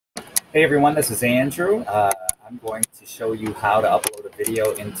Hey everyone, this is Andrew. I'm going to show you how to upload a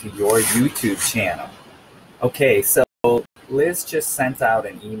video into your YouTube channel. Okay, so Liz just sent out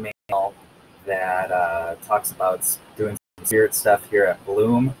an email that talks about doing some spirit stuff here at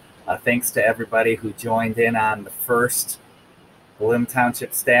Bloom. Thanks to everybody who joined in on the first Bloom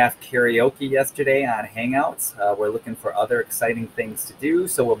Township staff karaoke yesterday on Hangouts. We're looking for other exciting things to do,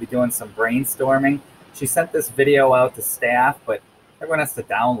 so we'll be doing some brainstorming. She sent this video out to staff, but everyone has to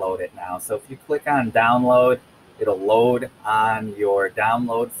download it now. So if you click on download, it'll load on your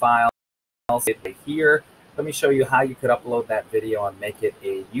download file right here. Let me show you how you could upload that video and make it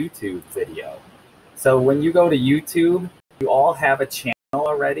a YouTube video. So when you go to YouTube, you all have a channel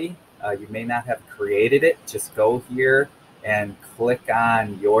already. You may not have created it. Just go here and click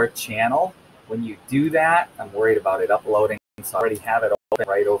on your channel. When you do that, I'm worried about it uploading, so I already have it open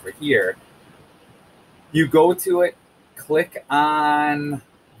right over here. You go to it, click on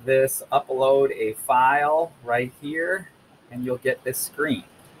this upload a file right here, and you'll get this screen.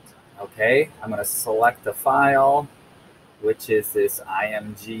 Okay, I'm going to select the file, which is this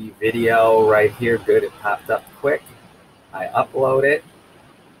IMG video right here. Good, it popped up quick. I upload it.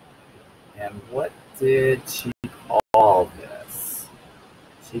 And what did she call this?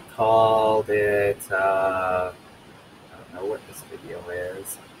 She called it, I don't know what this video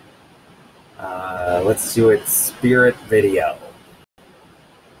is. Let's do it Spirit Video.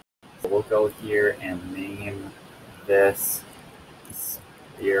 So we'll go here and name this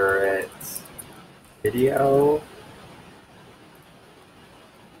Spirit Video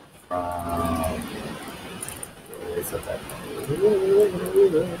from Elizabeth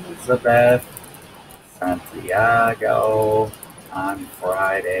Santiago on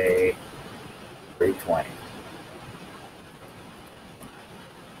Friday, 3/20.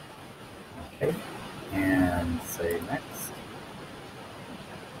 Okay, and say next.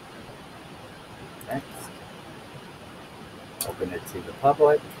 Next. Open it to the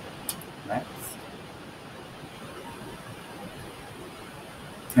public. Next.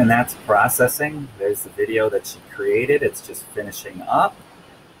 And that's processing. There's the video that she created. It's just finishing up.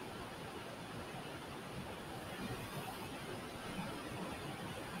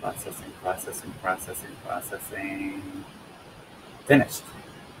 Processing, processing, processing, processing. Finished.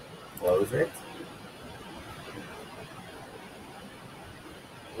 Close it.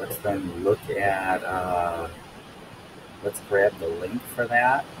 Let's then look at, let's grab the link for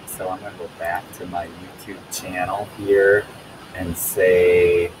that. So I'm going to go back to my YouTube channel here and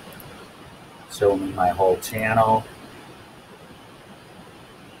say, show me my whole channel.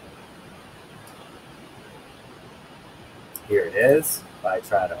 Here it is. If I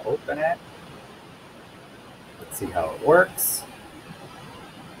try to open it, let's see how it works.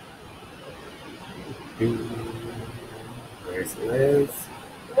 There's Liz.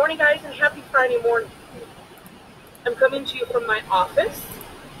 Good morning, guys, and happy Friday morning. I'm coming to you from my office.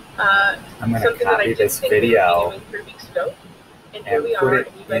 I'm going to copy this video and put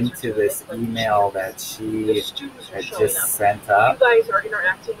it into this email that she had just sent up. You guys are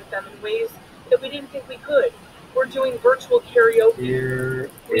interacting with them in ways that we didn't think we could. We're doing virtual karaoke. Here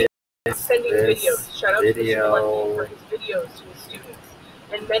is sending videos. Shout out to Mr. Lucky for his videos to his students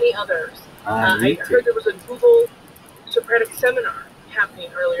and many others. I heard there was a Google Socratic seminar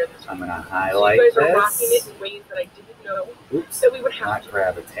happening earlier this week. I'm going to highlight so you guys this. are rocking it in ways that I didn't know that we would have to.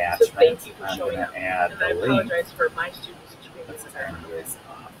 Grab attachment. So thank you for I'm showing going up. to add and I apologize for my students screaming. Let's turn this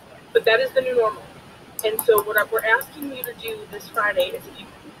off. But that is the new normal. And so what we're asking you to do this Friday is if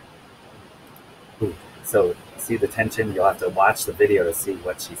you... So see the tension? You'll have to watch the video to see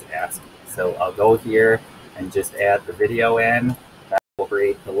what she's asking. So I'll go here and just add the video in. That will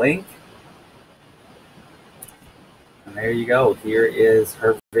create the link. And there you go. Here is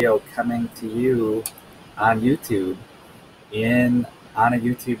her video coming to you on YouTube on a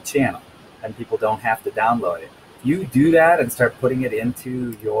YouTube channel. And people don't have to download it. You do that and start putting it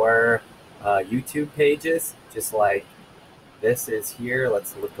into your YouTube pages, just like this is here.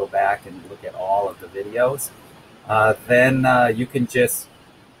 Let's go back and look at all of the videos. Then you can just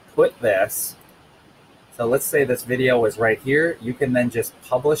put this. So let's say this video was right here. You can then just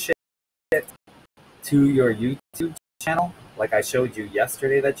publish it to your YouTube channel, like I showed you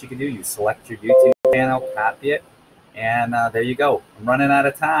yesterday that you can do. You select your YouTube channel, copy it, and there you go. I'm running out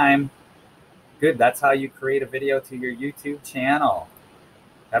of time. Good, that's how you create a video to your YouTube channel.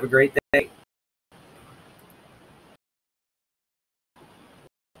 Have a great day.